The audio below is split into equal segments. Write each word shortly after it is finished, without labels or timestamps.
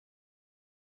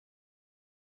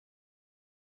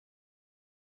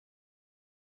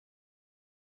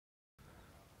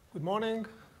Good morning.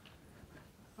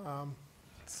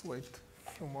 Let's wait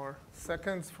a few more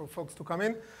seconds for folks to come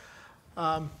in.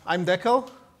 I'm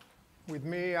Dekel. With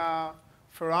me,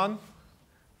 Ferran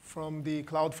from the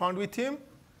Cloud Foundry team.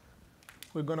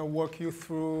 We're going to walk you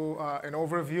through an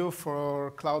overview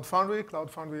for Cloud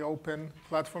Foundry Open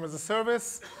Platform as a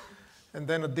Service, and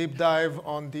then a deep dive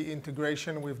on the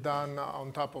integration we've done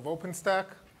on top of OpenStack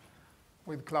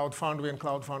with Cloud Foundry and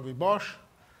Cloud Foundry BOSH.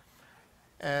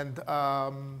 And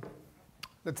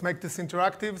let's make this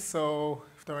interactive. So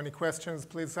if there are any questions,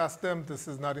 please ask them. This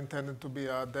is not intended to be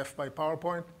a death by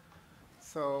PowerPoint.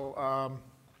 So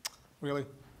really,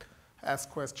 ask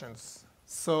questions.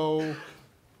 So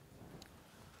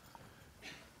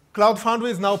Cloud Foundry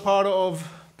is now part of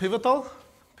Pivotal.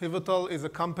 Pivotal is a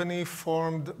company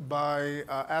formed by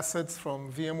assets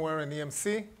from VMware and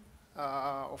EMC,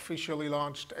 officially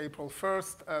launched April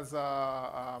 1st as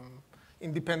an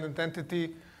independent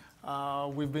entity.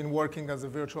 We've been working as a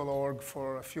virtual org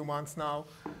for a few months now.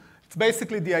 It's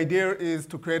basically, the idea is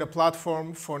to create a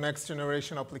platform for next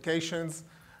generation applications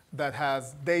that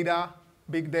has data,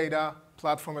 big data,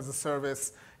 platform as a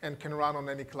service, and can run on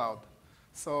any cloud.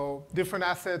 So different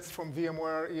assets from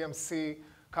VMware, EMC,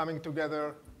 coming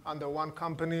together under one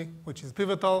company, which is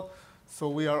Pivotal. So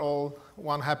we are all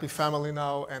one happy family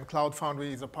now, and Cloud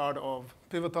Foundry is a part of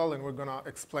Pivotal, and we're going to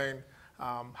explain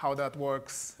how that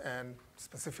works and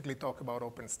specifically talk about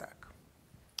OpenStack.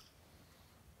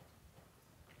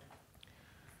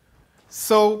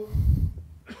 So,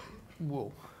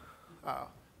 whoa,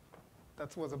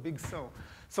 that was a big so.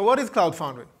 So what is Cloud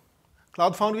Foundry?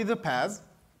 Cloud Foundry is a PaaS,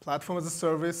 platform as a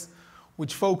service,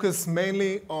 which focus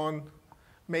mainly on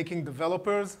making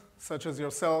developers, such as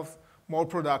yourself, more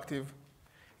productive,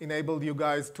 enable you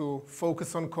guys to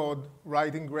focus on code,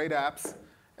 writing great apps,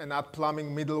 and not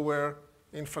plumbing middleware,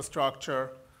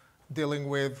 infrastructure, dealing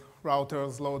with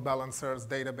routers, load balancers,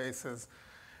 databases.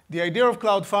 The idea of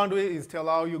Cloud Foundry is to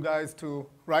allow you guys to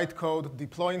write code,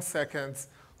 deploy in seconds,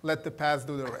 let the PaaS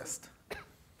do the rest.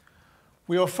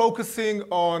 We are focusing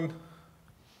on,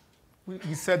 we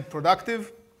said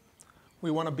productive. We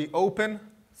want to be open.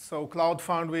 So Cloud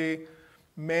Foundry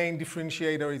main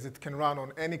differentiator is it can run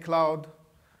on any cloud,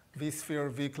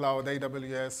 vSphere, vCloud,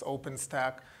 AWS,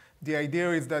 OpenStack. The idea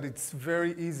is that it's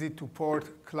very easy to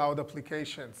port cloud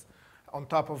applications on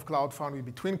top of Cloud Foundry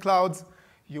between clouds.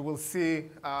 You will see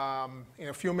in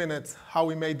a few minutes how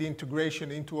we made the integration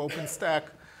into OpenStack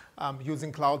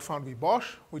using Cloud Foundry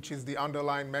BOSH, which is the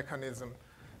underlying mechanism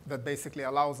that basically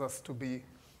allows us to be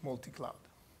multi-cloud.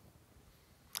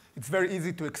 It's very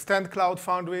easy to extend Cloud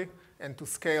Foundry and to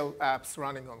scale apps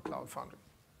running on Cloud Foundry.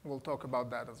 We'll talk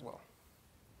about that as well.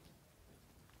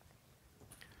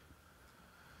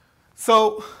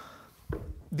 So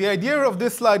the idea of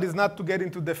this slide is not to get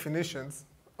into definitions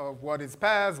of what is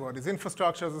PaaS, what is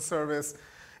infrastructure as a service.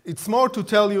 It's more to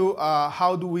tell you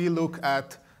how do we look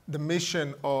at the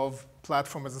mission of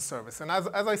platform as a service. And as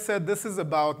I said, this is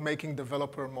about making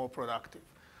developer more productive.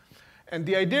 And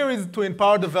the idea is to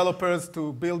empower developers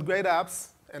to build great apps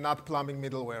and not plumbing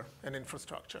middleware and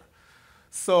infrastructure.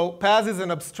 So PaaS is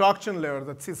an abstraction layer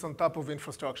that sits on top of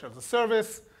infrastructure as a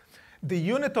service. The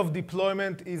unit of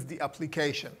deployment is the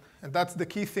application. And that's the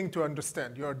key thing to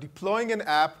understand. You are deploying an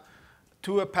app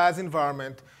to a PaaS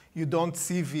environment. You don't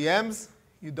see VMs.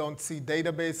 You don't see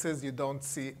databases. You don't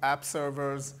see app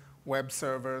servers, web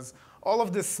servers. All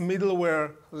of this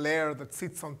middleware layer that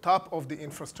sits on top of the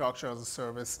infrastructure as a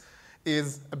service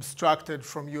is abstracted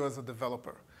from you as a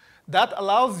developer. That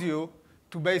allows you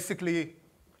to basically,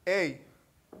 A,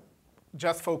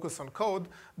 just focus on code,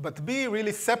 but B,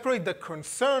 really separate the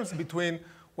concerns between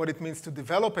what it means to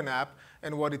develop an app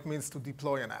and what it means to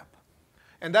deploy an app.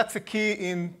 And that's a key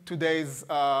in today's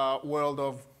world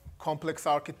of complex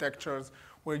architectures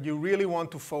where you really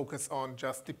want to focus on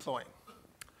just deploying.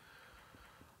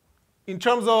 In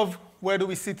terms of where do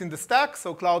we sit in the stack,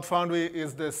 so Cloud Foundry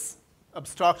is this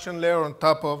abstraction layer on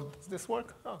top of, does this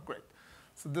work? Oh, great.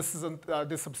 So this is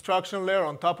this abstraction layer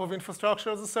on top of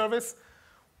infrastructure as a service.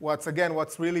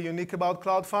 What's really unique about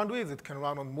Cloud Foundry is it can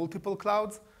run on multiple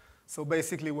clouds. So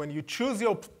basically, when you choose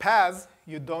your PaaS,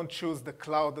 you don't choose the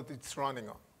cloud that it's running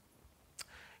on.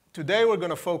 Today, we're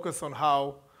going to focus on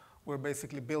how we're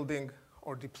basically building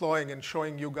or deploying and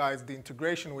showing you guys the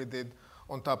integration we did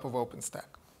on top of OpenStack.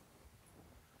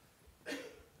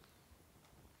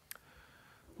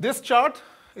 This chart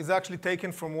is actually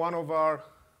taken from one of our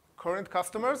current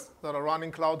customers that are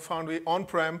running Cloud Foundry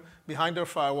on-prem behind their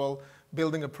firewall,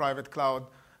 building a private cloud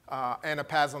and a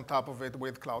PaaS on top of it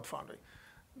with Cloud Foundry.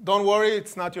 Don't worry,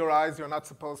 it's not your eyes. You're not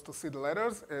supposed to see the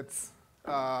letters. It's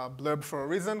blurb for a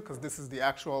reason, because this is the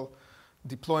actual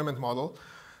deployment model.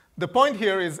 The point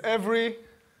here is every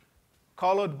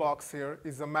colored box here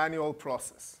is a manual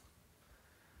process.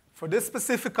 For this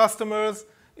specific customers,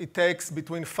 it takes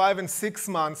between 5 and 6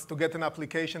 months to get an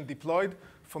application deployed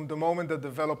from the moment the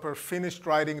developer finished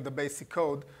writing the basic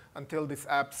code until this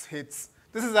app hits.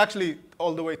 This is actually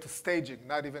all the way to staging,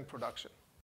 not even production.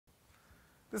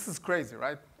 This is crazy,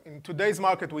 right? In today's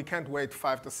market, we can't wait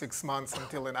 5 to 6 months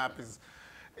until an app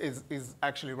is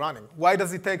actually running. Why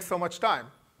does it take so much time?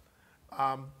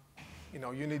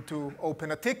 You need to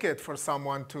open a ticket for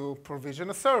someone to provision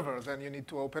a server. Then you need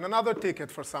to open another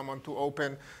ticket for someone to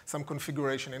open some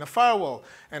configuration in a firewall,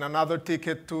 and another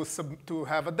ticket to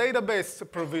have a database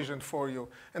provisioned for you,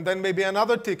 and then maybe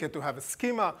another ticket to have a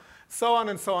schema, so on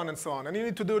and so on and so on. And you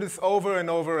need to do this over and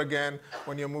over again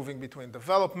when you're moving between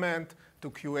development to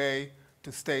QA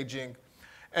to staging.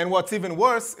 And what's even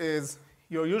worse is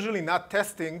you're usually not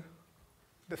testing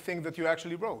the thing that you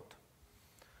actually wrote.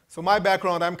 So my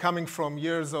background, I'm coming from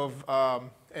years of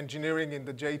engineering in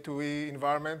the J2E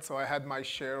environment. So I had my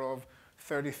share of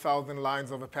 30,000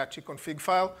 lines of Apache config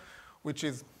file, which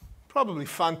is probably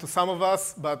fun to some of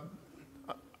us, but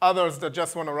others that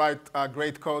just want to write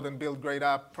great code and build great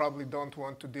app probably don't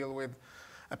want to deal with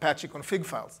Apache config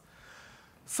files.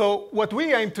 So what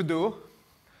we aim to do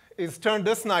is turn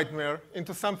this nightmare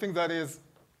into something that is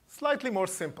slightly more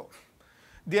simple.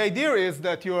 The idea is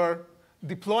that you're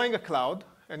deploying a cloud,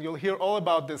 and you'll hear all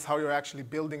about this, how you're actually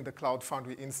building the Cloud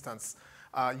Foundry instance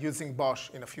using BOSH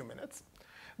in a few minutes.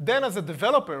 Then as a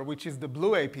developer, which is the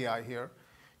blue API here,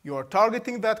 you are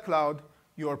targeting that cloud,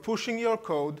 you are pushing your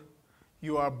code,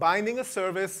 you are binding a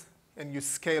service, and you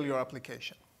scale your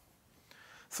application.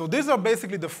 So these are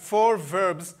basically the 4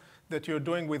 verbs that you're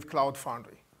doing with Cloud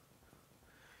Foundry.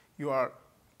 You are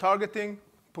targeting,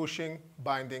 pushing,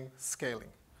 binding, scaling.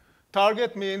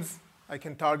 Target means I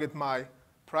can target my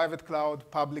private cloud,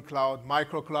 public cloud,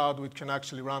 micro cloud, which can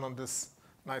actually run on this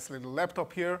nice little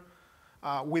laptop here.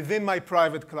 Within my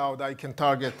private cloud, I can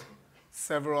target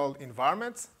several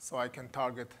environments. So I can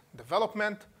target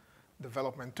development,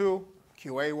 development 2,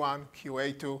 QA1,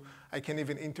 QA2. I can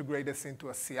even integrate this into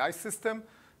a CI system.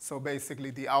 So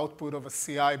basically, the output of a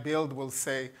CI build will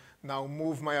say, now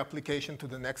move my application to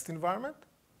the next environment.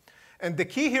 And the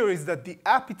key here is that the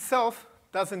app itself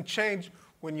doesn't change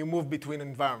when you move between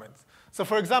environments. So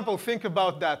for example, think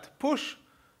about that push.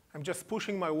 I'm just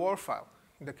pushing my WAR file,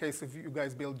 in the case if you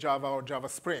guys build Java or Java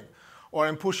Spring. Or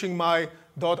I'm pushing my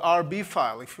 .rb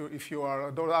file, if you are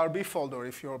a .rb folder,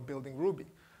 if you're building Ruby.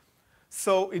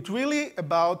 So it's really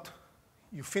about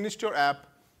you finished your app,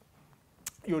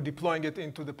 you're deploying it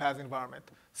into the PaaS environment.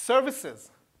 Services.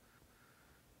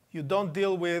 You don't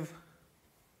deal with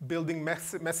building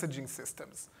messaging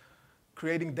systems,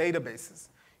 creating databases.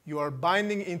 You are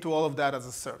binding into all of that as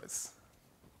a service.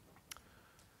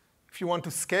 If you want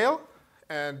to scale,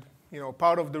 and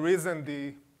part of the reason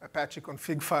the Apache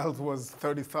config files was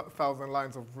 30,000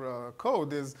 lines of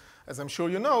code is, as I'm sure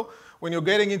you know, when you're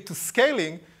getting into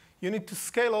scaling, you need to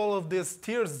scale all of these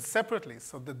tiers separately.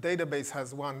 So the database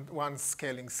has one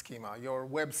scaling schema. Your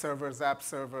web servers, app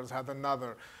servers have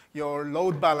another. Your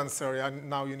load balancer,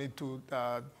 now you need to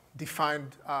define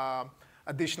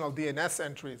additional DNS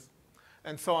entries,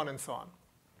 and so on and so on.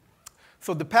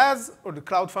 So the PaaS, or the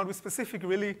Cloud Foundry specific,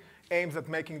 really aims at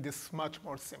making this much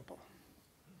more simple.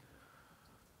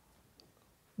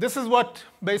 This is what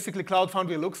basically Cloud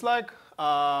Foundry looks like,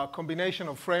 a combination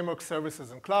of framework,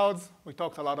 services, and clouds. We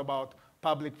talked a lot about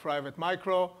public, private,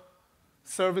 micro.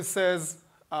 Services,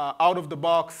 out of the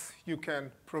box, you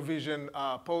can provision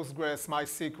Postgres,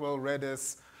 MySQL,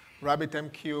 Redis,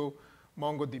 RabbitMQ,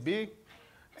 MongoDB,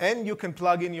 and you can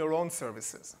plug in your own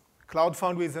services. Cloud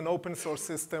Foundry is an open source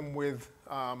system with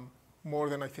more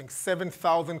than, I think,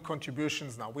 7,000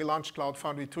 contributions now. We launched Cloud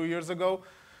Foundry 2 years ago.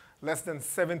 Less than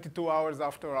 72 hours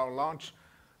after our launch,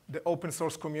 the open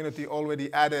source community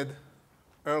already added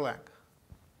Erlang,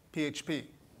 PHP,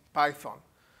 Python.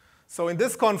 So in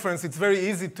this conference, it's very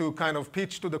easy to kind of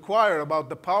pitch to the choir about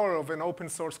the power of an open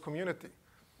source community.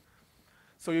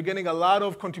 So you're getting a lot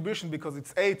of contribution because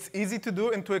it's A, it's easy to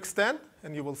do and to extend,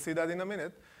 and you will see that in a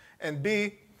minute, and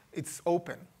B, it's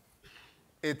open.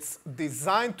 It's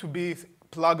designed to be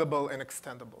pluggable and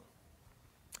extendable.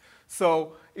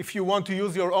 So if you want to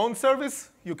use your own service,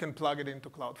 you can plug it into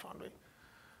Cloud Foundry.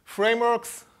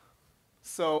 Frameworks,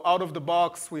 so out of the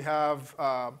box, we have,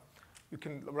 you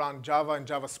can run Java and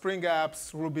Java Spring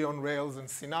apps, Ruby on Rails and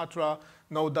Sinatra,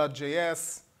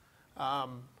 Node.js,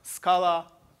 Scala,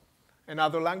 and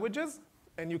other languages.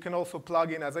 And you can also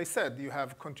plug in, as I said, you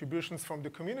have contributions from the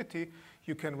community.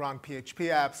 You can run PHP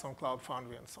apps on Cloud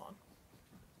Foundry and so on.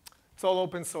 It's all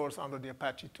open source under the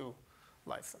Apache 2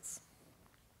 license.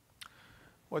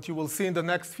 What you will see in the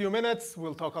next few minutes,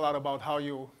 we'll talk a lot about how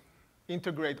you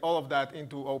integrate all of that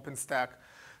into OpenStack.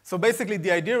 So basically,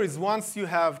 the idea is once you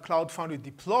have Cloud Foundry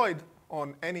deployed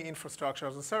on any infrastructure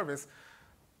as a service,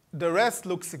 the rest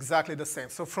looks exactly the same.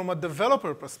 So from a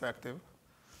developer perspective,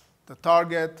 the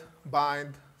target,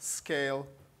 bind, scale,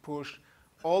 push,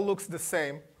 all looks the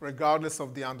same regardless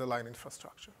of the underlying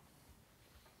infrastructure.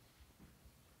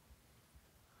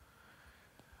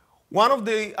 One of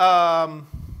the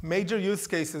major use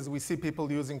cases we see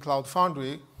people using Cloud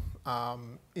Foundry,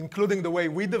 including the way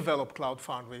we develop Cloud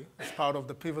Foundry as part of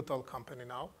the Pivotal company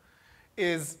now,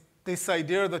 is this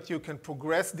idea that you can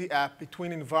progress the app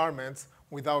between environments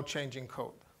without changing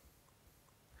code.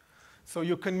 So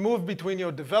you can move between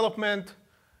your development,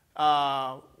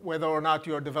 whether or not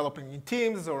you're developing in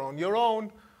teams or on your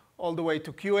own, all the way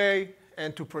to QA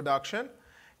and to production.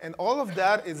 And all of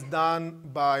that is done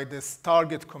by this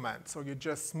target command. So you're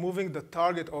just moving the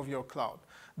target of your cloud.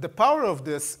 The power of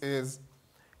this is,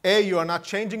 A, you are not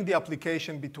changing the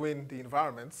application between the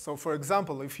environments. So for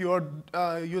example, if you're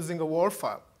using a WAR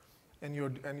file and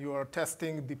you are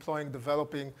testing, deploying,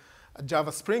 developing a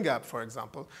Java Spring app, for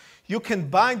example, you can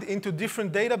bind into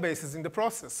different databases in the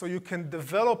process. So you can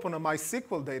develop on a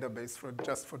MySQL database,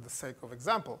 just for the sake of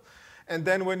example. And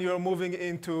then when you're moving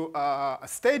into a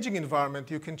staging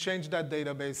environment, you can change that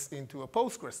database into a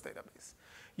Postgres database.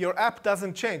 Your app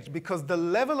doesn't change because the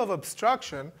level of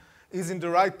abstraction is in the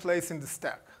right place in the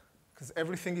stack, because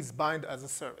everything is bind as a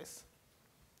service.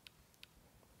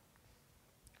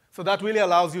 So that really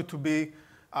allows you to be,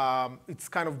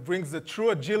 it kind of brings the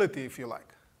true agility, if you like.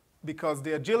 Because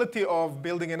the agility of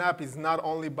building an app is not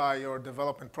only by your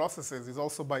development processes, it's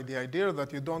also by the idea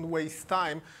that you don't waste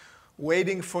time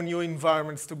waiting for new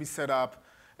environments to be set up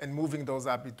and moving those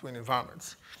apps between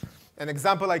environments. An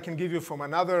example I can give you from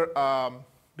another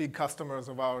big customers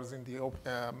of ours in the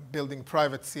building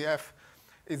private CF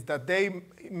is that they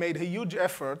made a huge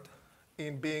effort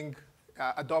in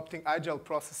adopting agile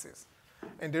processes.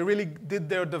 And they really did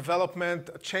their development,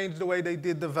 changed the way they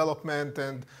did development,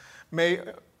 and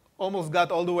almost got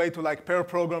all the way to like pair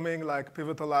programming like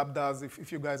Pivotal App does,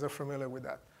 if you guys are familiar with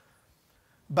that.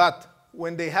 But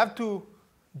when they had to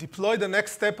deploy the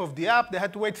next step of the app, they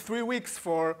had to wait 3 weeks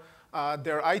for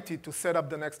their IT to set up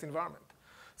the next environment.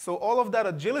 So all of that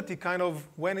agility kind of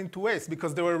went into waste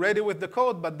because they were ready with the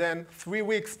code, but then 3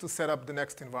 weeks to set up the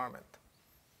next environment.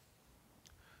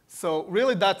 So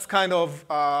really, that's kind of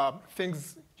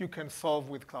things you can solve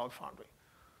with Cloud Foundry.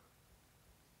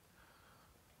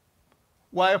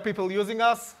 Why are people using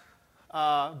us?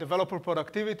 Developer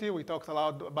productivity, we talked a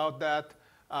lot about that.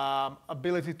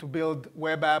 Ability to build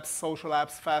web apps, social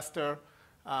apps faster.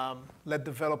 Let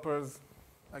developers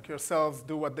like yourselves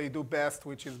do what they do best,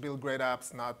 which is build great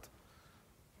apps, not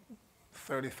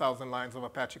 30,000 lines of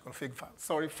Apache config files.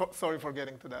 Sorry for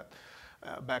getting to that,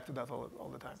 back to that all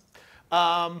the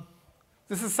time.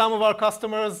 This is some of our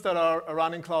customers that are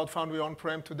running Cloud Foundry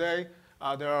on-prem today.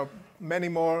 There are many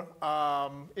more.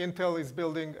 Intel is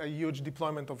building a huge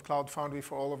deployment of Cloud Foundry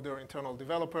for all of their internal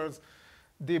developers.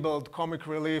 Diebold, Comic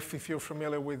Relief, if you're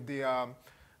familiar with the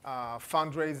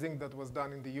fundraising that was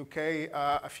done in the UK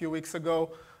a few weeks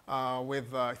ago,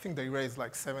 I think they raised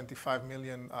like 75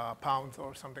 million pounds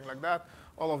or something like that.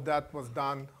 All of that was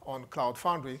done on Cloud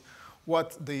Foundry.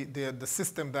 What the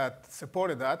system that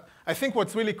supported that. I think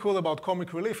what's really cool about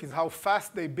Comic Relief is how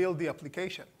fast they build the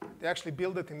application. They actually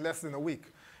build it in less than a week.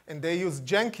 And they use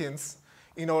Jenkins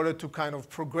in order to kind of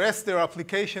progress their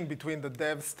application between the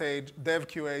dev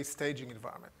QA staging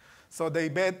environment. So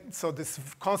this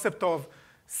concept of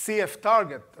CF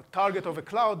target, a target of a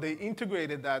cloud, they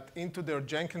integrated that into their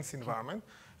Jenkins environment.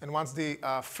 And once the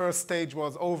first stage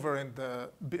was over and the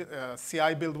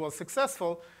CI build was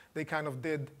successful, they kind of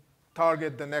did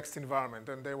target the next environment.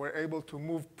 And they were able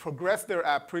to progress their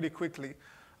app pretty quickly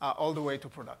all the way to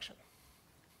production.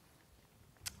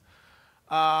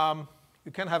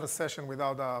 You can't have a session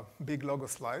without a big logo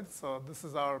slide. So this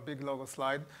is our big logo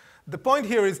slide. The point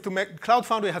here is to make Cloud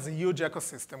Foundry has a huge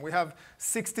ecosystem. We have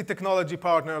 60 technology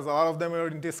partners. A lot of them are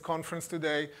in this conference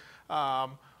today,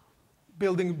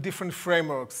 building different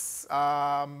frameworks,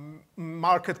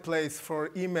 marketplace for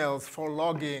emails, for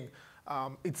logging.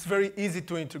 It's very easy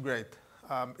to integrate.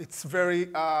 It's very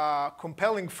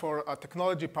compelling for a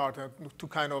technology partner to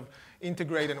kind of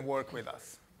integrate and work with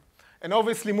us. And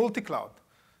obviously, multi-cloud.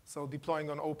 So deploying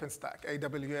on OpenStack,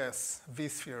 AWS,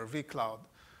 vSphere, vCloud,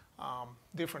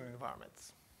 different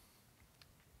environments.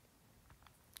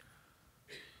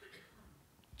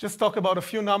 Just talk about a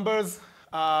few numbers.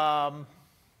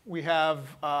 We have,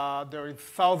 there are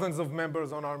thousands of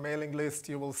members on our mailing list.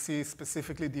 You will see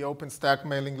specifically the OpenStack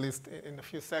mailing list in a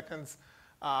few seconds.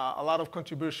 a lot of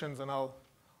contributions, and I'll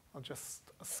just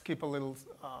skip a little.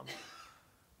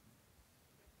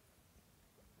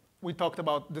 We talked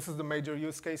about, this is the major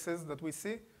use cases that we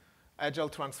see: agile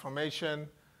transformation,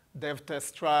 dev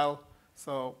test trial.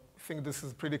 So I think this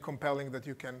is pretty compelling that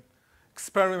you can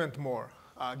experiment more,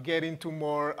 get into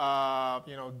more,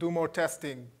 do more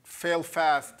testing, fail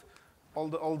fast,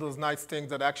 all those nice things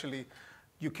that actually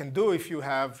you can do if you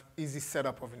have easy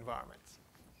setup of environments.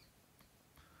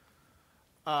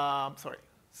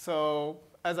 So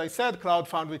as I said,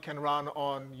 CloudFoundry can run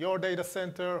on your data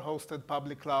center, hosted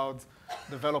public clouds,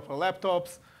 developer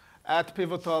laptops. At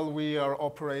Pivotal, we are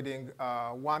operating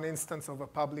one instance of a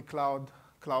public cloud,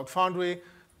 CloudFoundry,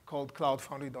 called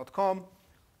cloudfoundry.com.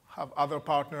 Have other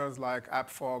partners like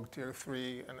AppFog, Tier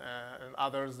 3, and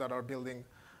others that are building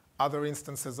other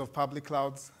instances of public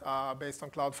clouds based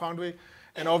on CloudFoundry.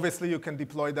 And obviously, you can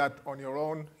deploy that on your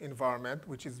own environment,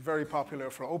 which is very popular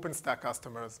for OpenStack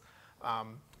customers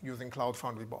using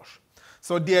CloudFoundry BOSH.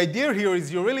 So the idea here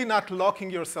is you're really not locking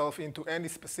yourself into any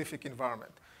specific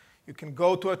environment. You can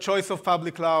go to a choice of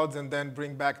public clouds and then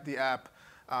bring back the app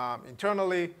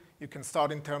internally. You can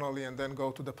start internally and then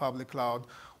go to the public cloud.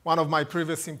 One of my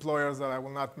previous employers that I will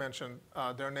not mention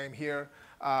their name here,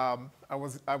 I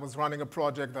was running a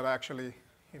project that actually,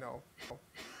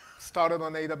 started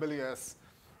on AWS,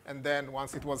 and then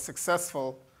once it was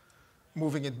successful,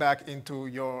 moving it back into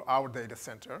our data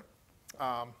center.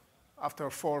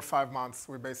 After 4 or 5 months,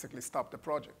 we basically stopped the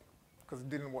project because it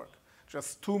didn't work.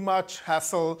 Just too much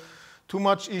hassle, too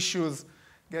much issues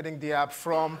getting the app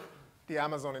from the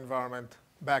Amazon environment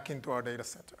back into our data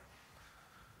center.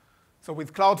 So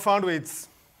with CloudFoundry, it's,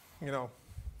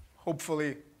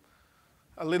 hopefully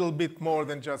a little bit more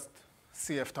than just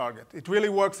CF target. It really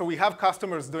works. So we have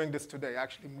customers doing this today,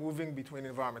 actually moving between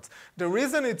environments. The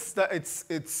reason it's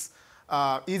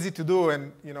easy to do,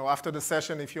 and after the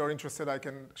session, if you're interested, I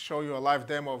can show you a live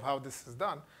demo of how this is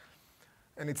done.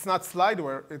 And it's not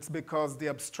slideware. It's because the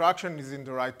abstraction is in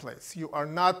the right place. You are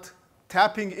not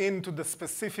tapping into the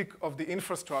specific of the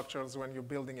infrastructures when you're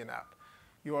building an app.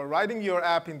 You are writing your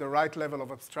app in the right level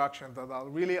of abstraction that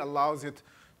really allows it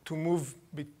to move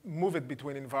it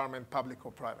between environment, public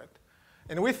or private.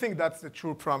 And we think that's the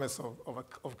true promise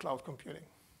of cloud computing.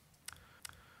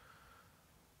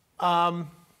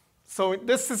 So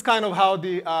this is kind of how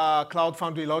the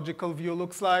CloudFoundry logical view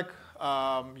looks like.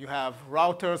 You have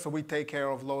routers, so we take care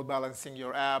of load balancing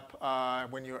your app.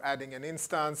 When you're adding an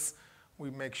instance, we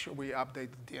make sure we update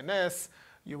the DNS.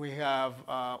 We have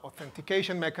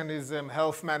authentication mechanism,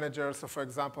 health manager. So for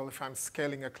example, if I'm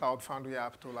scaling a CloudFoundry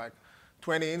app to like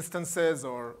 20 instances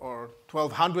or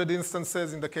 1,200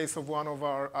 instances in the case of one of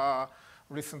our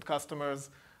recent customers,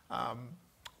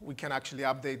 we can actually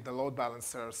update the load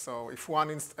balancer. So if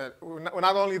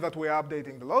not only that we are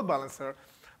updating the load balancer,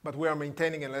 but we are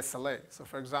maintaining an SLA. So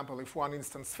for example, if one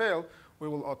instance fails, we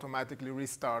will automatically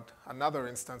restart another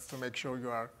instance to make sure you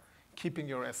are keeping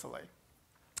your SLA.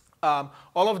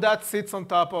 All of that sits on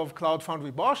top of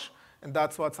CloudFoundry BOSH, and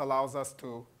that's what allows us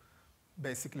to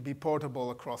basically be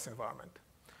portable across environment.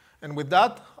 And with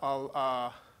that,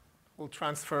 we'll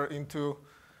transfer into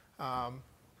an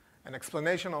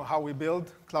explanation of how we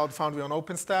build CloudFoundry on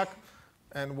OpenStack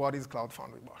and what is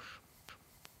CloudFoundry BOSH.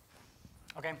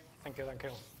 Okay, thank you,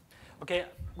 Dekel. Okay,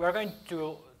 we're going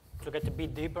to get a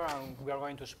bit deeper, and we are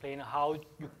going to explain how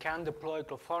you can deploy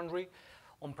CloudFoundry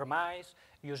on-premise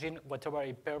using whatever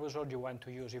hypervisor you want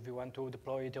to use. If you want to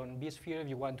deploy it on vSphere, if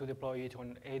you want to deploy it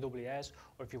on AWS,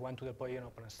 or if you want to deploy it on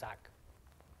OpenStack.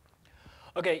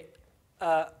 Okay,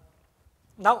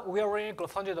 now we are running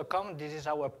CloudFoundry.com. This is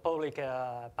our public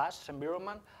PaaS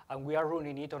environment, and we are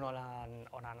running it on a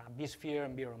vSphere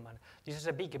environment. This is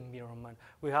a big environment.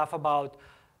 We have about,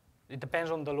 it depends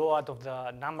on the load of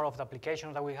the number of the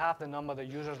applications that we have, the number of the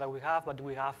users that we have, but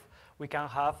we can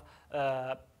have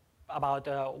about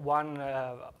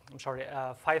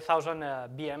 5,000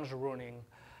 VMs running.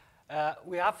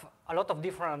 We have a lot of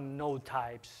different node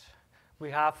types.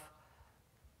 We have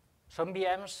some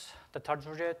VMs that are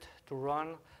targeted to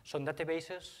run some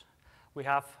databases. We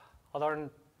have other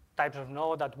types of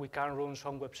node that we can run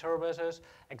some web services,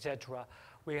 etc.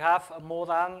 We have more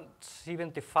than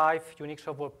 75 unique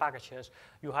software packages.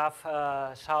 You have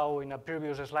saw in a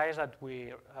previous slide that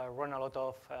we run a lot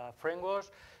of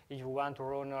frameworks. If you want to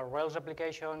run a Rails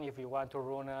application, if you want to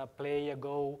run a Play, a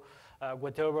Go,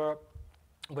 whatever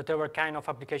kind of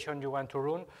application you want to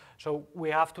run. So we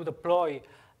have to deploy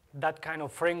that kind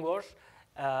of frameworks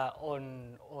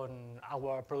on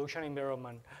our production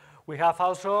environment. We have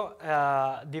also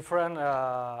different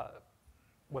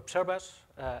web servers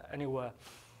anywhere.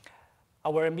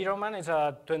 Our environment is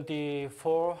a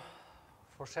 24/7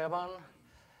 24/7,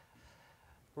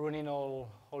 running all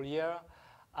year.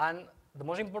 And the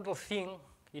most important thing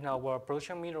in our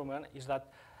production environment is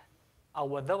that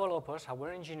our developers, our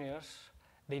engineers,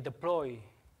 they deploy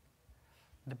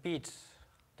the bits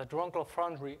that run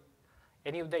CloudFoundry,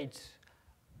 any updates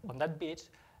on that bits,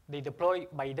 they deploy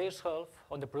by themselves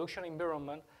on the production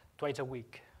environment twice a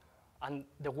week. And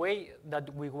the way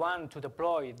that we want to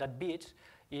deploy that bits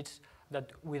is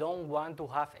that we don't want to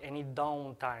have any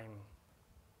downtime.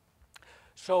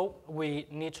 So we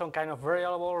need some kind of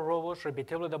reliable, robust,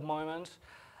 repeatable deployments,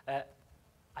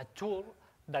 a tool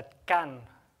that can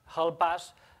help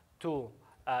us to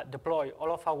deploy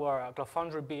all of our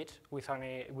CloudFoundry bits without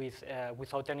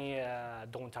any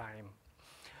downtime.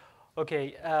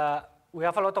 Okay, we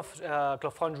have a lot of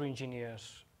CloudFoundry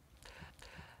engineers.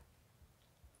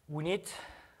 We need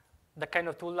the kind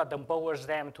of tool that empowers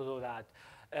them to do that.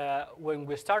 When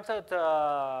we started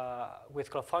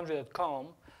with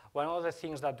CloudFoundry.com, one of the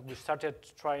things that we started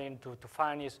trying to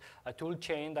find is a tool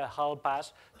chain that helps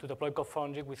us to deploy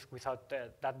CloudFoundry without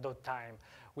that downtime.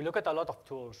 We look at a lot of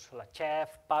tools, like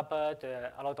Chef, Puppet,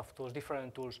 a lot of tools,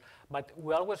 different tools. But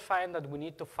we always find that we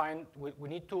need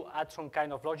to add some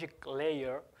kind of logic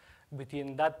layer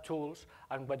between that tools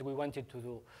and what we wanted to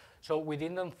do. So we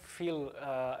didn't feel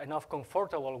enough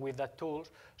comfortable with that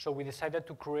tools, so we decided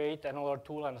to create another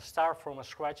tool and start from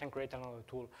scratch and create another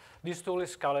tool. This tool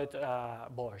is called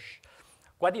BOSH.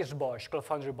 What is BOSH,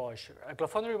 CloudFoundry BOSH?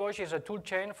 CloudFoundry BOSH is a tool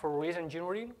chain for release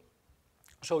engineering,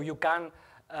 so you can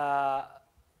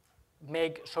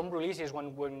make some releases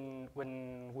when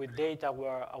we date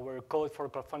our code for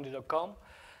CloudFoundry.com.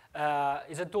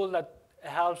 It's a tool that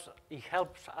helps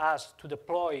us to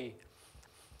deploy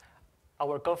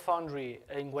our CloudFoundry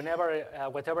in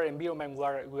whatever environment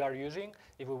we are using.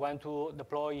 If we want to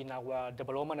deploy in our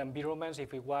development environments,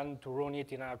 if we want to run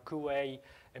it in our QA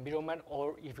environment,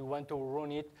 or if we want to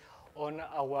run it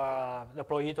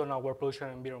deploy it on our production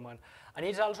environment. And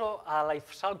it's also a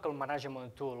lifecycle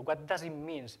management tool. What does it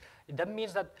mean? That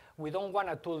means that we don't want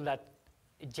a tool that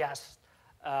just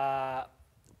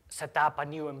set up a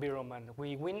new environment.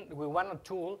 We want a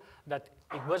tool that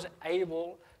it was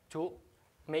able to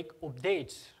make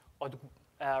updates on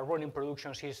running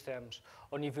production systems.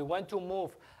 And if we want to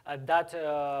move that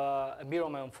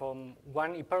environment from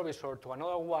one hypervisor to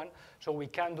another one, so we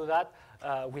can do that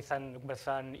with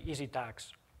an easy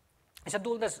task. It's a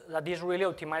tool that is really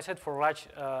optimized for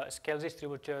large-scale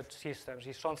distributed systems.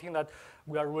 It's something that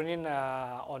we are running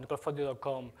on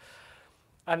CloudFoundry.com.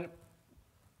 And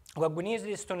what we need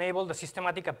is to enable the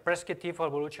systematic and prescriptive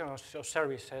evolution of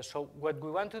services. So what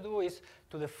we want to do is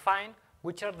to define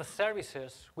which are the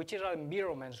services, which are the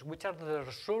environments, which are the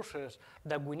resources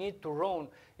that we need to run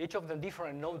each of the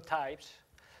different node types,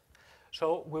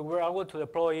 so we were able to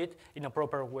deploy it in a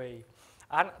proper way.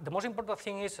 And the most important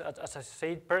thing is, as I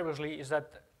said previously, is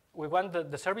that we want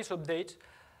the service updates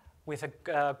with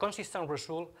a consistent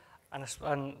result,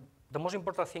 and the most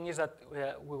important thing is that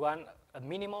we want a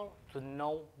minimal to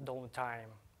no downtime.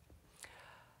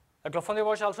 CloudFoundry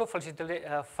BOSH also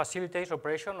facilitates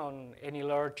operation on any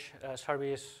large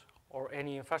service or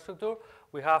any infrastructure.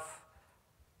 We have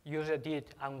used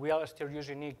it, and we are still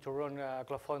using it to run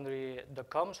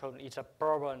CloudFoundry.com, so it's a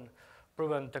proven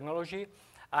technology.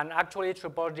 And actually, it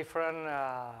supports different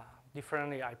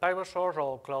hypervisors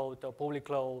or public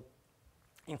cloud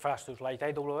infrastructures like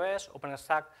AWS,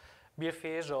 OpenStack,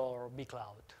 VirFish, or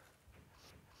vCloud.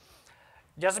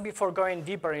 Just before going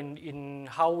deeper in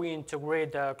how we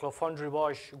integrate CloudFoundry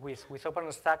BOSH with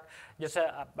OpenStack, just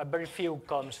a very few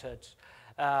concepts.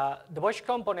 The BOSH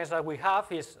components that we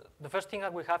have is, the first thing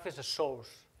that we have is a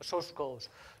source code.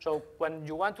 So when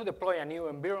you want to deploy a new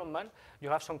environment, you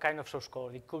have some kind of source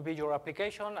code. It could be your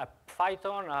application, a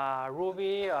Python, a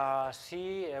Ruby, a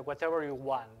C, whatever you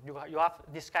want. You have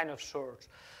this kind of source.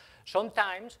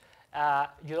 Sometimes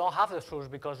you don't have the source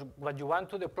because what you want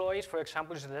to deploy is, for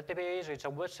example, is a database, it's a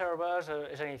web server,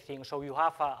 it's anything. So you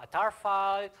have a tar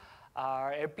file,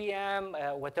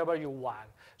 RPM, whatever you want.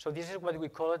 So this is what we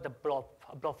call it, a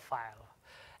blob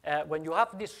file. When you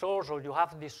have this source or you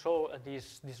have these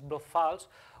blob files,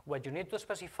 what you need to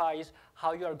specify is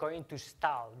how you are going to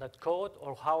install that code,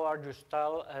 or how are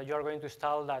you are going to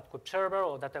install that web server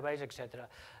or database, etc.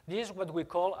 This is what we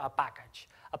call a package.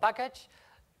 A package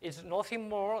is nothing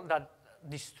more than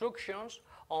the instructions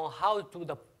on how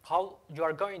you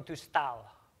are going to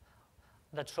install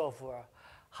that software,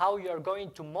 how you are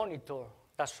going to monitor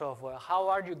that software, how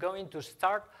are you going to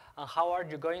start, and how are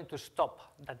you going to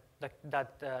stop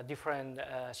that different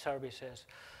services.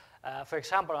 For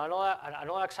example,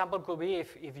 another example could be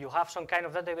if you have some kind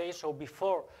of database, so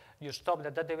before you stop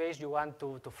the database, you want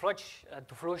to flush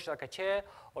the cache,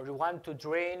 or you want to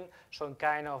drain some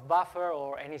kind of buffer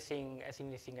or anything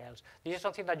else. This is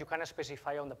something that you can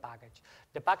specify on the package.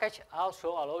 The package also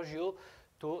allows you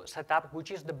to set up which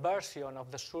is the version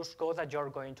of the source code that you're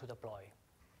going to deploy.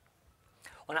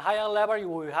 On a higher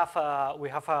level, we have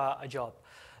a job.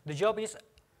 The job is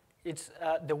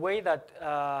the way that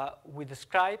we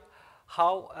describe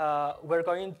how we're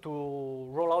going to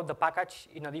roll out the package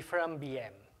in a different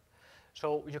VM.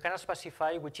 So you can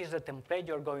specify which is the template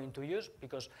you're going to use,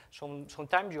 because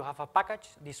sometimes you have a package.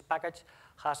 This package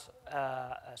has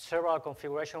several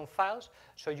configuration files,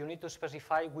 so you need to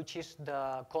specify which is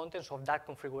the contents of that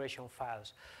configuration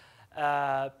files.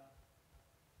 That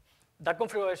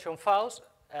configuration files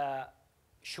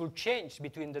should change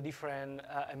between the different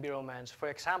environments. For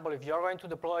example, if you're going to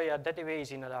deploy a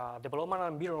database in a development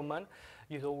environment,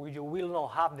 you will not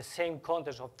have the same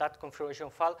contents of that configuration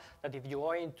file that if you're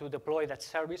going to deploy that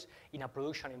service in a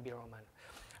production environment.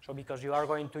 So because you are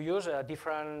going to use a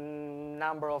different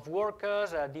number of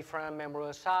workers, a different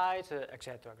memory size,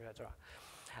 etc., etc.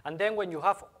 And then when you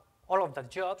have all of the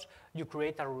jobs, you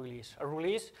create a release. A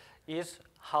release is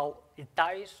how it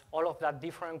ties all of that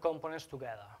different components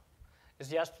together. It's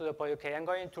just to deploy, okay, I'm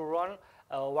going to run,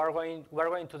 we're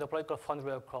going to deploy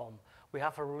CloudFoundry.com. We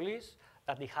have a release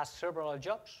that it has several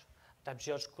jobs. That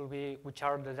jobs could be which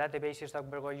are the databases that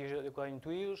we're going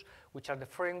to use, which are the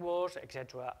frameworks,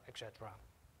 etc., etc.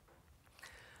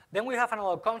 Then we have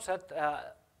another concept.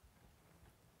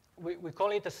 We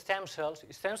call it stem cells.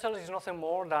 Stem cells is nothing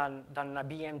more than a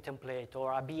VM template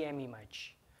or a VM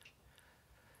image.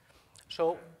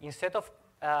 So instead of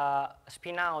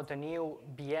spin out a new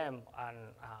VM and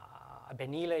a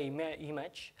vanilla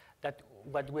image, that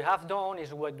what we have done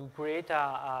is we create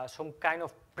some kind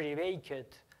of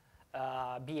pre-baked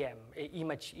VM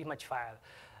image file.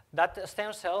 That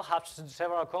stem cell has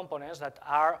several components that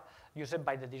are used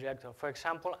by the director. For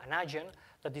example, an agent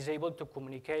that is able to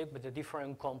communicate with the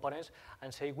different components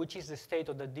and say which is the state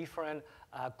of the different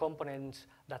components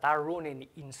that are running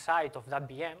inside of that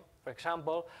VM. For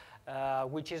example,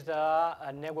 which is the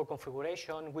network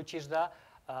configuration, which is the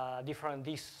different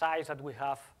disk size that we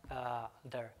have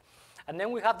there. And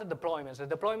then we have the deployments. The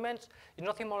deployments is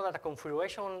nothing more than a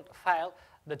configuration file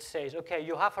that says, okay,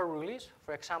 you have a release.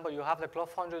 For example, you have the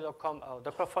CloudFoundry.com,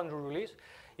 the CloudFoundry release.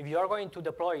 If you are going to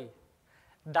deploy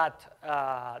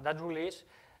that release,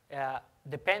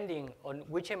 depending on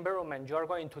which environment you are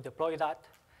going to deploy that,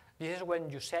 this is when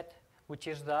you set which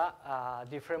is the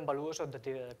different values of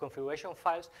the configuration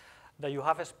files that you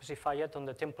have specified on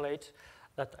the templates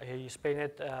that I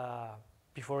explained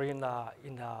before in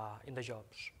the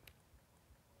jobs.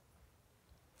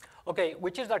 Okay,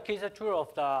 which is the architecture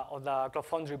of the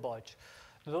CloudFoundry BOSH?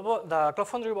 The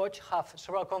CloudFoundry BOSH have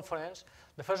several components.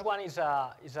 The first one is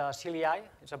a CLI.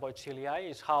 It's a BOSH CLI.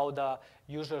 It's how the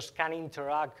users can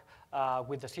interact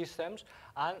with the systems,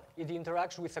 and it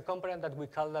interacts with a component that we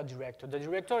call the director. The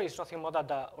director is nothing more than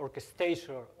the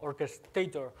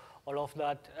orchestrator of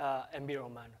that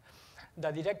environment. The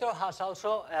director has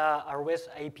also a REST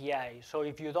API. So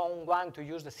if you don't want to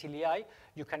use the CLI,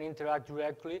 you can interact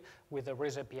directly with the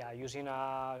REST API using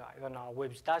a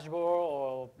web dashboard,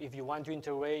 or if you want to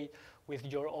integrate with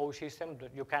your own system,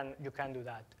 you can do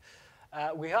that.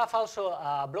 We have also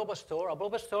a blob store. A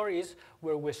blob store is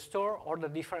where we store all the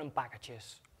different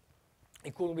packages.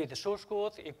 It could be the source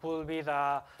code. It could be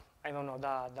the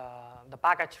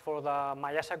package for the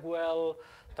MySQL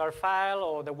tar file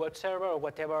or the web server or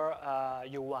whatever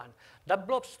you want. That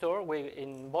blob store,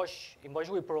 in BOSH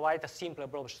we provide a simpler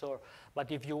blob store. But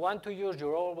if you want to use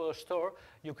your own blob store,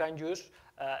 you can use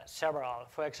several.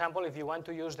 For example, if you want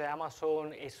to use the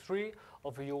Amazon S3,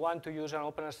 or if you want to use an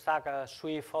OpenStack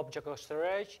Swift object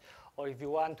storage, or if you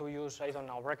want to use,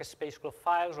 Rackspace Cloud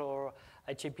Files or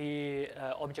HTTP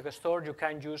object store, you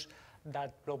can use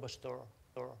that blob store.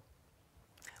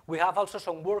 We have also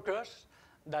some workers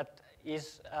that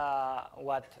is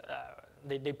what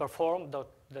they perform,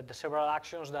 the several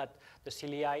actions that the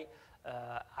CLI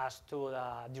asks to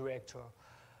the director.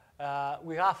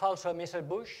 We have also a message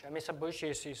bush. A message bush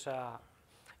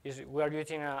we are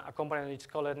using a component that's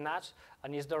called NAS,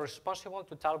 and is the responsible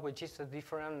to tell which is the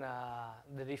different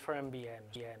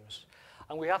VMs.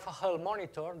 And we have a health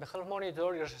monitor. The health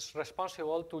monitor is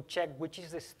responsible to check which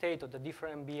is the state of the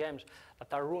different VMs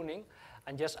that are running,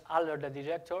 and just alert the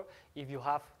director if you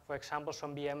have, for example,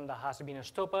 some VM that has been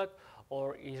stopped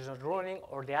or is not running,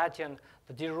 or the agent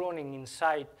that is running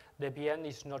inside the VM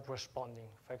is not responding,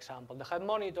 for example. The head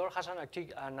monitor has an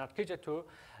architecture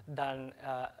that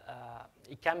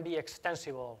it can be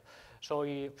extensible. So,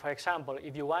 for example,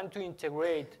 if you want to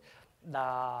integrate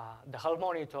the health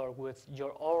monitor with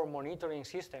your own monitoring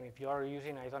system, if you are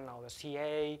using, I don't know, the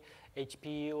CA,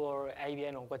 HP, or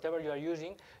ABN, or whatever you are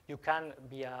using, you can,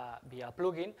 via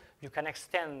plugin, you can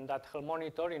extend that health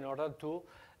monitor in order to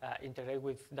integrate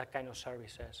with that kind of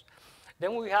services.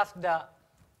 Then we have the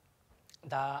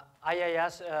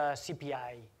IaaS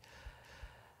CPI.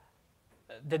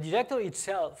 The director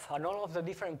itself and all of the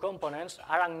different components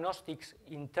are agnostic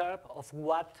in terms of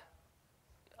what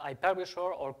hypervisor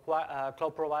or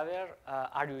cloud provider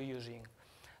are you using.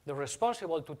 The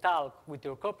responsible to talk with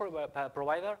your cloud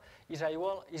provider is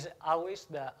always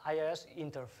the IaaS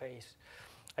interface.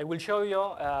 I will show you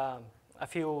a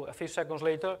few seconds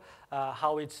later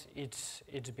how it's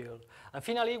built. And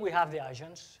finally, we have the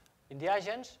agents. In the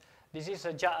agents, this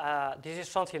is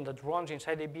something that runs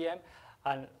inside the VM,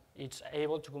 and it's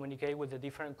able to communicate with the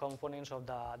different components of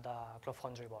the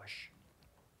CloudFoundry BOSH.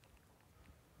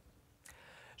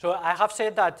 So I have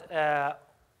said that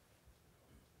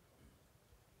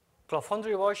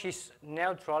CloudFoundry BOSH is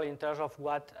neutral in terms of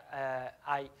what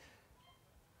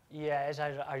IaaS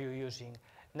are you using.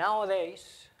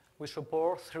 Nowadays, we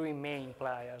support 3 main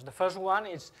players. The first one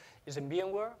is in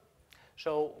VMware.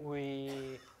 So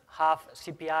we have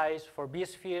CPIs for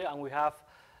vSphere, and we have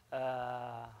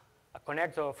a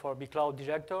connector for vCloud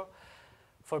Director.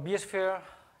 For vSphere,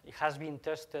 it has been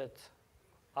tested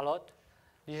a lot.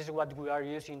 This is what we are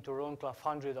using to run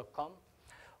CloudFoundry.com.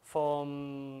 For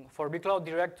vCloud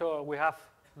Director, we have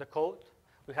the code.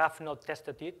 We have not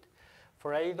tested it.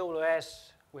 For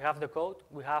AWS, we have the code.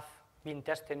 We have been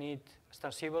testing it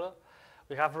extensively.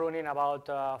 We have running about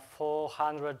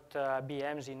 400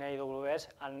 VMs in AWS,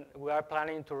 and we are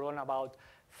planning to run about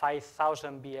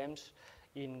 5,000 VMs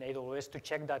in AWS to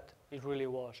check that it really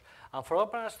was. And for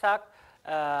OpenStack,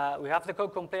 we have the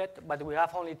code complete, but we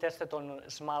have only tested on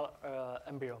small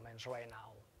environments right now.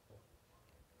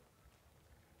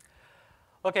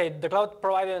 Okay, the cloud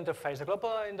provider interface. The cloud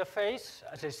provider interface,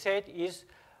 as I said, is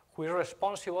who is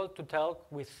responsible to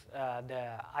talk with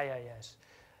the IaaS.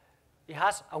 It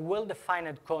has a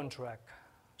well-defined contract.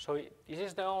 So this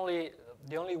is the only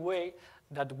way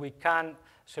that we can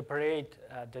separate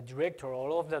the director,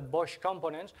 all of the BOSH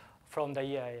components, from the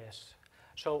IaaS.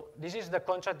 So this is the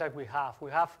contract that we have.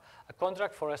 We have a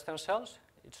contract for extensions.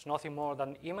 It's nothing more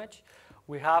than image.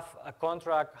 We have a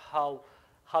contract how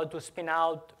to spin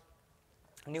out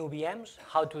new VMs,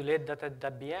 how to delete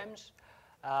that VMs,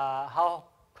 how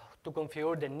to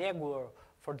configure the network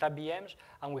for that VMs,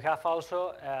 and we have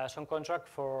also some contract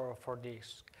for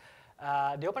this.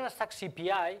 The OpenStack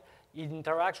CPI, it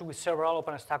interacts with several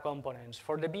OpenStack components.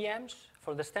 For the VMs,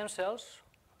 for the stem cells,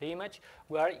 the image,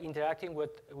 we are interacting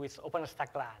with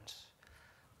OpenStack LANs.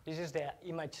 This is the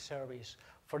image service.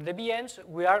 For the VMs,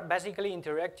 we are basically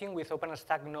interacting with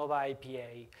OpenStack Nova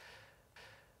API.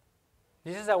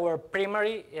 This is our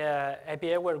primary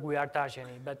API where we are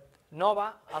targeting, but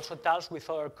Nova also talks with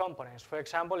other components. For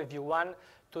example, if you want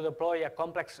to deploy a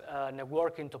complex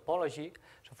networking topology,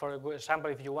 so for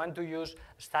example, if you want to use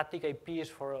static IPs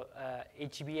for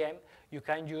HVM, you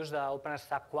can use the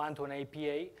OpenStack Quantum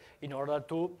API in order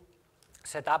to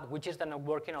set up which is the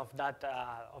networking of that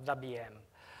VM.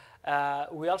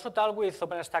 We also talk with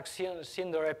OpenStack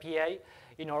Cinder API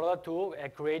in order to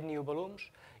create new volumes,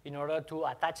 in order to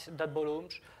attach that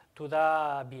volumes to the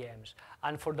VMs.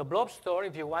 And for the blob store,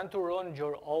 if you want to run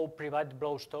your own private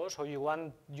blob store, so you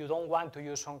don't want to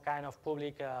use some kind of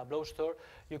public blob store,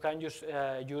 you can use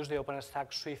the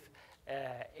OpenStack Swift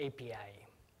API.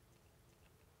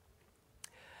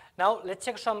 Now let's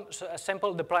check some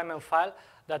sample deployment file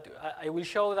that I will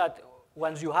show that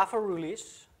once you have a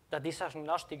release that is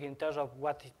agnostic in terms of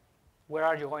where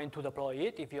are you going to deploy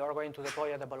it, if you are going to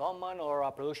deploy a development or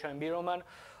a production environment,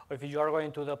 or if you are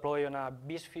going to deploy on a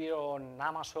vSphere or on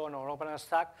Amazon or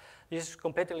OpenStack, this is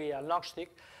completely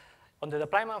agnostic. On the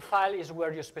deployment file is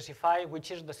where you specify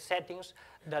which is the settings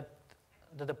that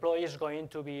the deploy is going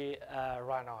to be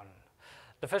run on.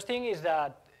 The first thing is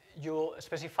that you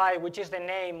specify which is the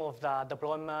name of the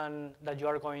deployment that you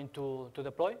are going to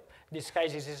deploy. In this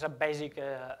case, this is a basic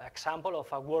example of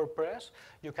a WordPress.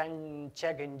 You can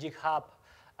check in GitHub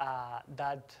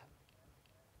that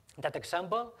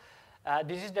example.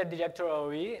 This is the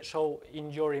directory. So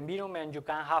in your environment, you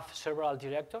can have several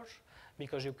directors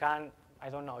because you can I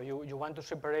don't know, you want to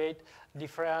separate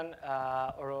different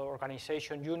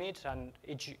organization units, and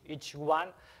each one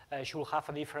should have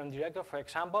a different director, for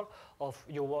example, of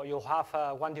you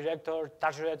have one director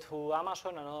task related to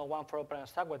Amazon, another one for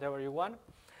OpenStack, whatever you want.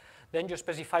 Then you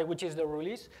specify which is the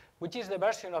release, which is the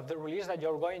version of the release that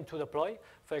you're going to deploy.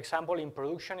 For example, in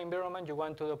production environment, you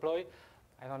want to deploy,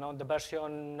 I don't know, the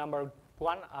version number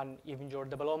 1, and in your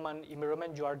development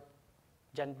environment, you are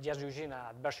just using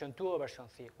a version 2 or version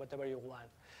 3, whatever you want.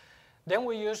 Then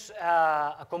we use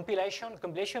a compilation.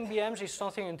 Compilation VMs is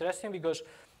something interesting because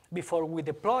before we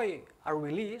deploy a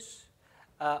release,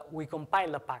 we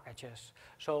compile the packages.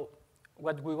 So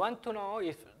what we want to know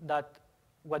is that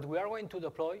what we are going to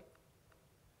deploy,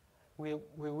 we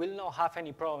will not have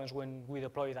any problems when we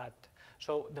deploy that.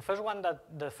 So the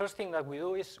first thing that we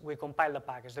do is we compile the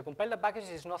package. The compile the package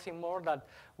is nothing more than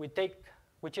we take,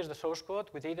 which is the source code,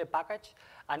 we take the package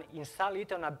and install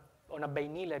it on a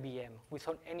vanilla VM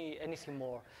without anything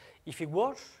more. If it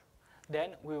works,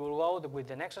 then we will go with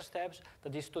the next steps,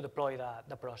 that is to deploy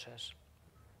the process.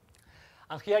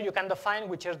 And here you can define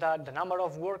which is the number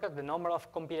of workers, the number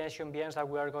of compilation VMs that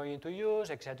we are going to use,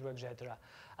 etc., etc.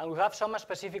 And we have some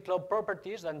specific cloud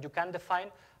properties that you can define,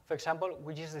 for example,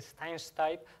 which is the instance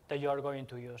type that you are going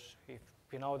to use. If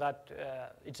you know that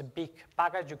it's a big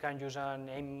package, you can use an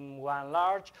M1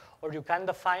 large, or you can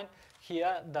define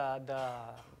here the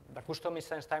custom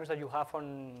instance types that you have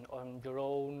on your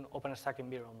own OpenStack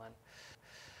environment.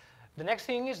 The next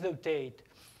thing is the update.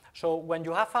 So when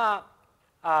you have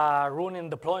a running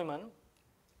deployment,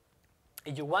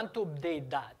 if you want to update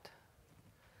that,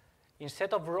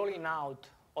 instead of rolling out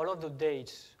all of the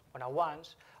updates on at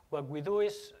once, what we do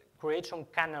is create some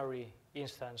canary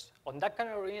instance. On that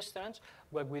canary instance,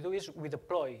 what we do is we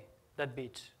deploy that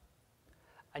bit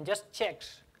and just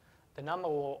checks the number,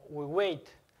 we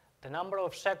wait the number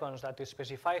of seconds that is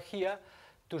specified here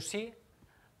to see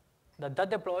that that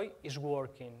deploy is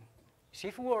working.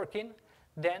 If working,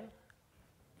 then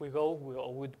we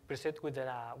proceed with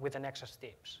the next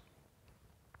steps.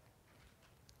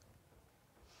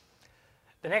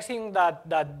 The next thing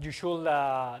that you should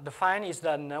define is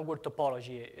the network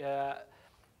topology.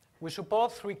 We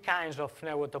support 3 kinds of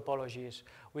network topologies.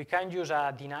 We can use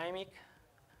a dynamic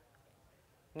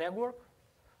network.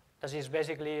 That is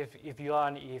basically if you're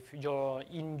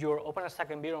in your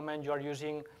OpenStack environment, you are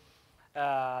using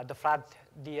the flat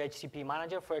DHCP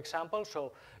manager, for example.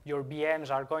 So your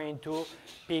VMs are going to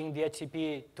ping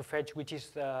DHCP to fetch which is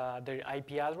their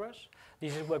IP address.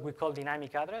 This is what we call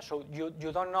dynamic address. So you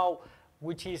don't know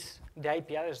which is the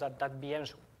IP address that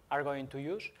VMs are going to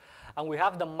use. And we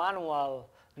have the manual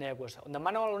networks. On the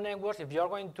manual networks, if you're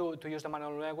going to use the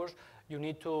manual networks, you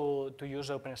need to use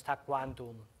OpenStack 1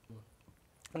 too.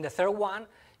 And the third one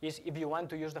is if you want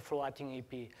to use the floating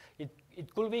IP.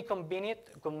 It could be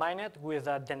combined with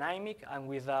a dynamic and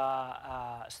with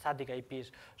static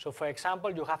IPs. So for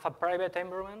example, you have a private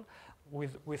environment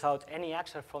without any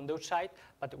access from the outside,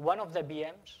 but one of the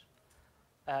VMs,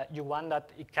 you want that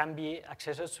it can be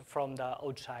accessed from the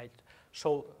outside.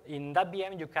 So in that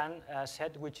VM, you can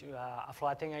set a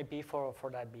floating IP for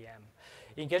that VM.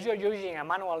 In case you're using a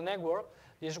manual network,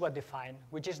 this is what defined,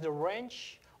 which is the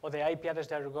range of the IP address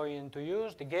that you're going to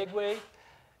use, the gateway.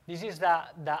 This is the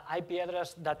IP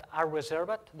address that are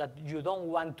reserved, that you don't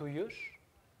want to use.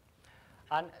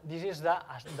 And this is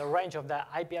the range of the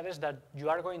IP address that you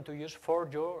are going to use for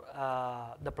your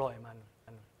deployment.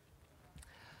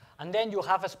 And then you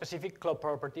have a specific cloud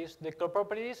properties. The cloud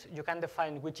properties, you can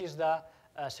define which is the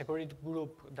security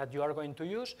group that you are going to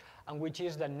use, and which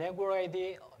is the network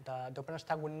ID, the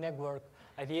OpenStack network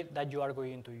ID that you are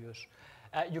going to use.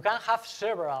 You can have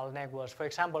several networks. For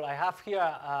example, I have here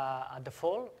a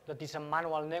default that is a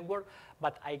manual network,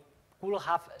 but I could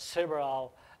have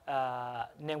several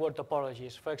network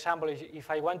topologies. For example,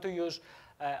 if I want to use,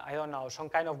 I don't know, some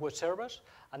kind of web service,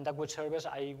 and that web service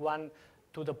I want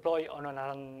to deploy on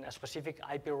a specific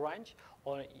IP range,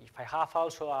 or if I have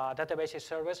also a database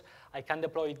service, I can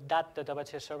deploy that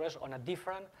database service on a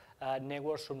different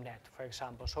network subnet, for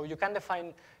example. So you can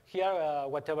define here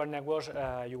whatever networks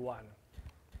you want.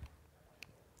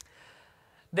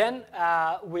 Then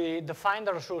we define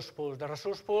the resource pools. The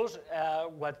resource pools,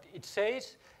 what it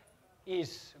says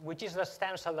is which is the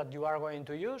stencil that you are going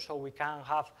to use, so we can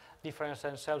have different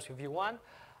stencils if you want,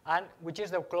 and which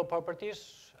is the cloud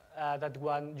properties that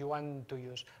you want to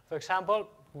use. For example,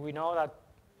 we know that,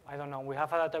 I don't know, we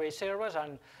have a database service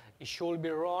and it should be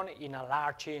run in a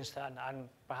large instance, and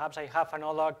perhaps I have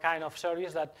another kind of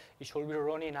service that it should be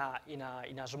run in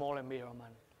a small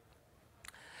environment.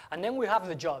 And then we have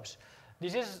the jobs.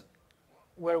 This is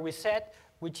where we set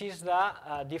which is the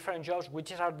different jobs,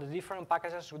 which are the different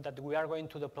packages that we are going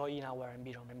to deploy in our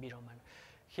environment.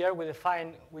 Here we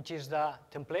define which is the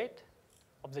template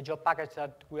of the job package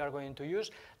that we are going to use,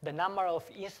 the number of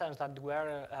instances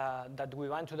that we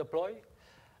want to deploy,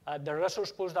 the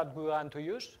resource pools that we want to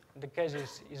use. The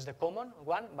case is the common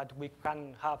one, but we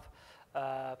can have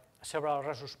several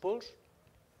resource pools.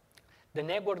 The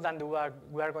network that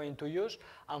we are going to use,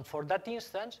 and for that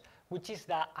instance, which is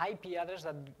the IP address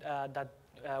that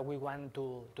we want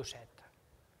to set.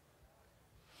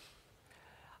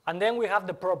 And then we have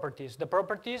the properties. The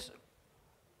properties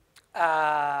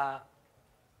can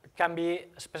be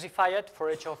specified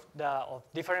for each of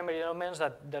different environments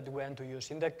that we want to use.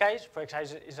 In the case, for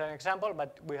example, is an example,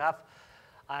 but we have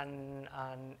an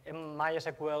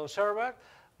MySQL server.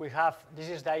 This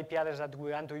is the IP address that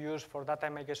we want to use for that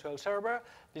MySQL server.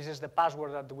 This is the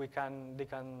password that we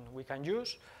can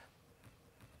use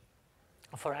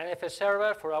for an NFS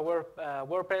server, for our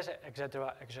WordPress,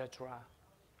 etc., etc.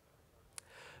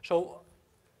 So,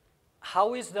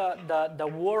 how is the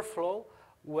workflow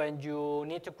when you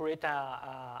need to create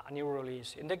a new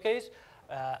release? In the case,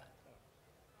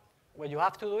 what you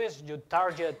have to do is you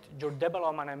target your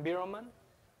development environment.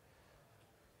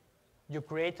 You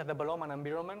create a development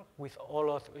environment with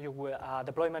all of a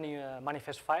deployment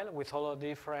manifest file with all of the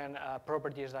different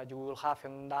properties that you will have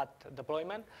in that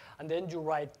deployment, and then you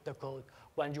write the code.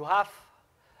 When you have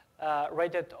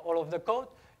written all of the code,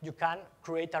 you can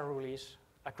create a release.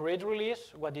 A create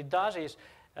release, what it does is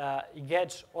it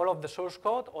gets all of the source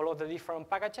code, all of the different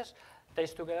packages,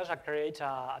 takes together and creates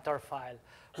a tar file.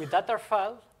 With that tar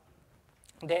file,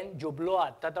 then you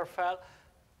upload that tar file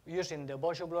using the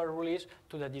BOSH upload release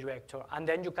to the director, and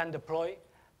then you can deploy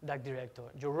that director.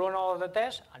 You run all of the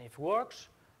tests, and if it works,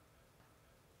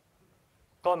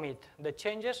 commit the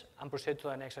changes and proceed to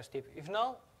the next step. If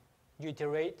not, you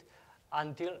iterate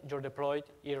until your deployed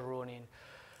is running.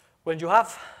 When you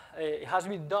have it has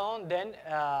been done, then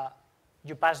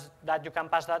you can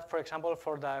pass that, for example,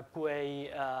 for the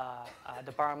QA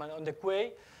department. On the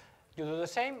QA, you do the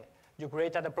same. You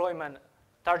create a deployment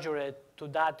targeted to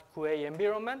that QA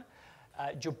environment.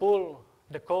 You pull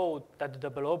the code that the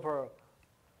developer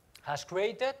has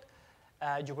created.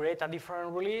 You create a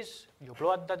different release. You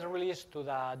upload that release to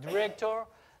the director,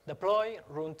 deploy,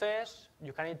 run tests.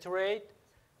 You can iterate.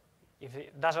 If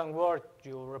it doesn't work,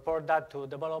 you report that to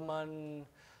development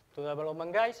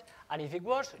guys. And if it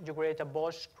works, you create a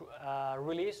BOSH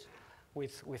release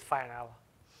with final.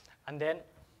 And then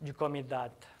you commit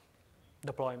that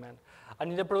deployment. And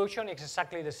in the production, it's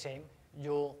exactly the same.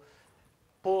 You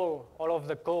pull all of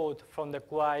the code from the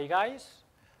QA guys,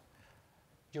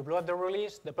 you upload the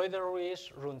release, deploy the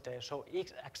release, run test. So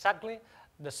it's exactly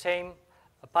the same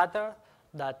pattern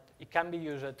that it can be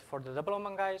used for the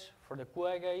development guys, for the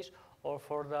QA guys, or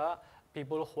for the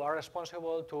people who are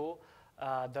responsible to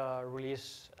the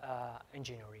release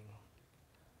engineering.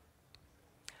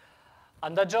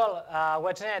 And that's all.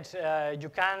 What's next? You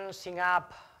can sign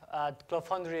up at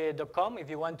CloudFoundry.com if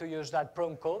you want to use that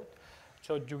promo code.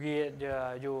 So you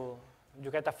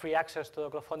get a free access to the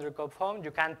CloudFoundry code form. You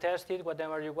can test it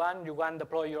whatever you want. You can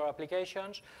deploy your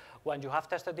applications. When you have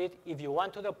tested it, if you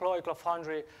want to deploy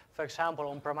CloudFoundry, for example,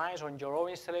 on-premise, on your own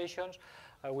installations,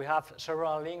 we have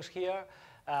several links here.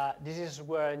 This is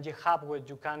where in GitHub where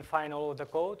you can find all of the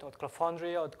code of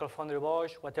CloudFoundry or CloudFoundry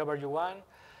BOSH, whatever you want.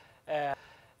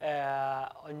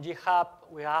 On GitHub,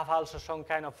 we have also some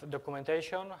kind of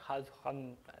documentation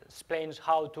explains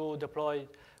how to deploy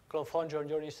CloudFoundry on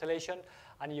your installation.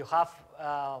 And you have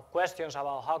questions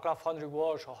about how CloudFoundry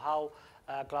works or how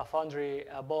CloudFoundry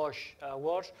BOSH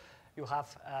works, you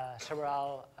have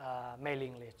several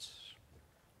mailing lists.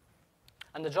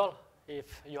 And that's all.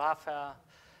 If you have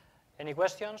any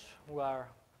questions, we are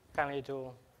kindly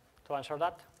to answer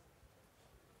that.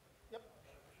 Yep.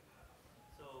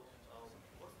 So,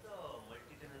 what's the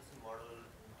multi-tenancy model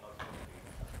of CloudFoundry?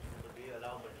 So, do you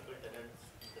allow multiple tenants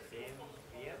in the same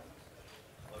VM,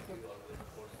 or do you always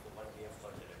force the one VM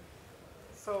per tenant?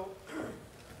 So,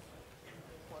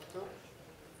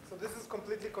 this is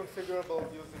completely configurable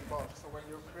using BOSH. So when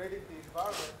you're creating the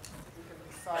environment, you can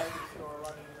decide if you're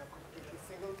running in a completely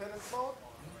single tenant mode,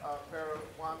 per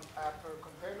one app per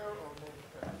container, or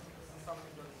multi-tenant. This is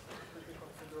something that is completely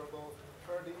configurable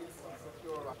per the instance that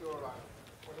you're running.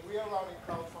 When we are running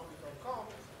CloudFoundry.com,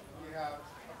 we have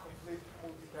a complete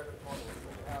multi-tenant model. So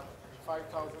we have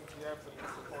 5,000 VMs and we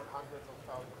support hundreds of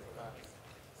thousands of apps.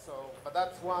 So, but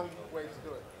that's one way to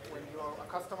do it. When your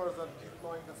customers are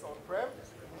deploying this on-prem,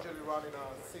 usually run in a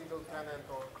single tenant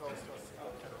or close to a single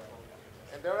tenant mode.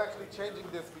 And they're actually changing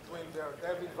this between their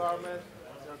dev environment,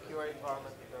 their QA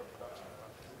environment, and their production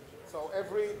environment. So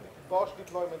every BOSH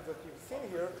deployment that you've seen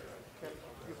here,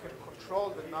 you can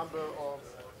control the number of,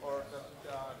 or the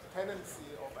tenancy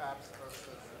of apps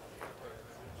versus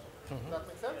containers. Does that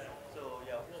make sense? So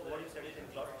yeah, so what you said is in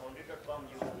CloudFoundry.com,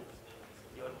 you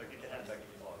are multi-tenant by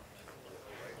default.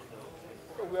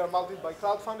 Right? We are by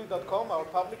CloudFoundry.com, our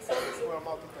public service, we are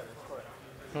multi-tenant, correct.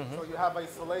 So you have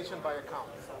isolation by account.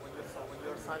 So when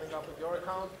you're signing up with your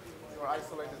account, you're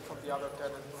isolated from the other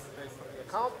tenants based on the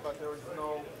account, but there is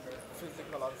no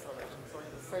physical isolation. So in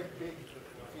the same big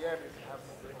VM, you can have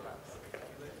multiple apps.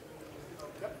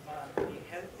 Yep. The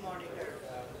health monitor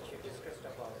which you discussed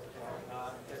about,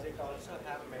 does it also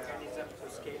have mechanism to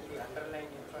scale the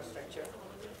underlying infrastructure,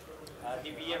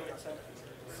 the VM itself?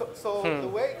 So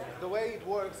the way it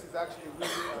works is actually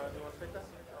really, do you want to take that?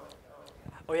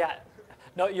 Oh yeah.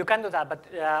 No, you can do that, but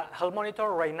Health Monitor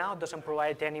right now doesn't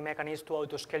provide any mechanism to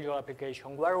auto-scale your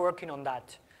application. We're working on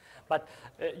that. But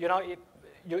you know,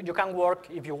 you can work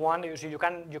if you want. You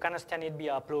can extend it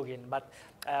via a plugin, but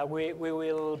we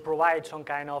will provide some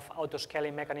kind of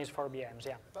auto-scaling mechanism for VMs.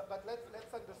 Yeah. But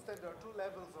let's understand there are two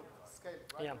levels of scaling,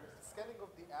 right? Yeah. There's scaling of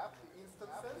the app,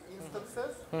 the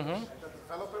instances the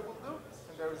developer will do,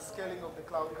 and there is scaling of the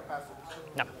cloud capacity.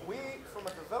 Yeah. We, from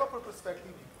a developer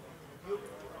perspective,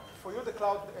 for you the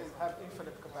cloud have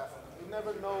infinite capacity. You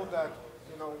never know that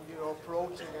you're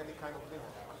approaching any kind of limit.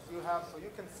 So you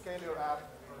can scale your app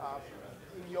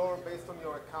based on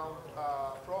your account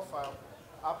profile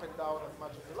up and down as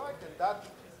much as you like, and that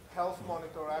health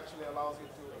monitor actually allows you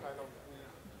to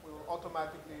we will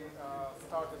automatically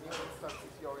start a new instance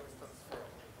if your instance fails.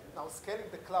 Now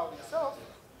scaling the cloud itself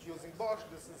using BOSH,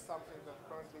 this is something that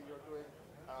currently you're doing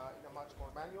in a much more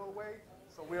manual way.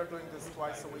 So we are doing this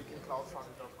twice a week in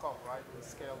CloudFoundry.com, right? We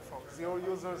scale from 0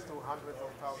 users to hundreds of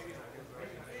thousands of users.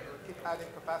 We keep adding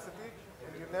capacity,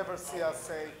 and you never see us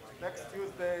say, next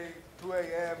Tuesday, 2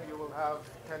 a.m., you will have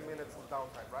 10 minutes of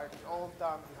downtime, right? It's all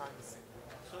done behind the scenes.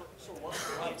 So what's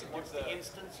the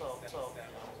instance of,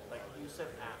 like you said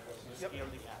app, you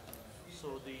scale the app.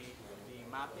 So the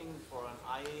mapping for an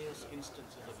IaaS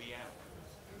instance is a VM.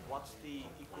 What's the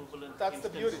equivalent That's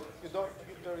instance? the beauty.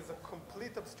 There is a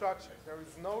complete abstraction. There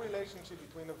is no relationship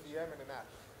between a VM and an app.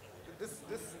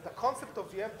 The concept of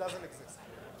VM doesn't exist.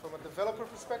 From a developer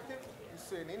perspective, you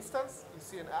see an instance, you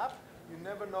see an app, you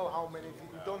never know how many,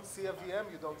 you don't see a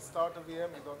VM, you don't start a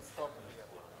VM, you don't stop a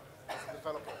VM as a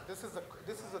developer. This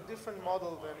is a different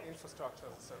model than infrastructure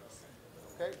as a service.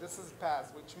 Okay, this is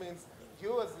PaaS, which means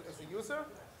you as a user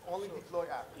only deploy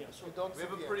app. Yeah, You don't see We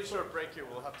have a VM. pretty short break here.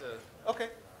 We'll have to. Okay,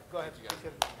 go ahead.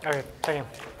 Okay, thank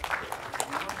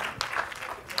you.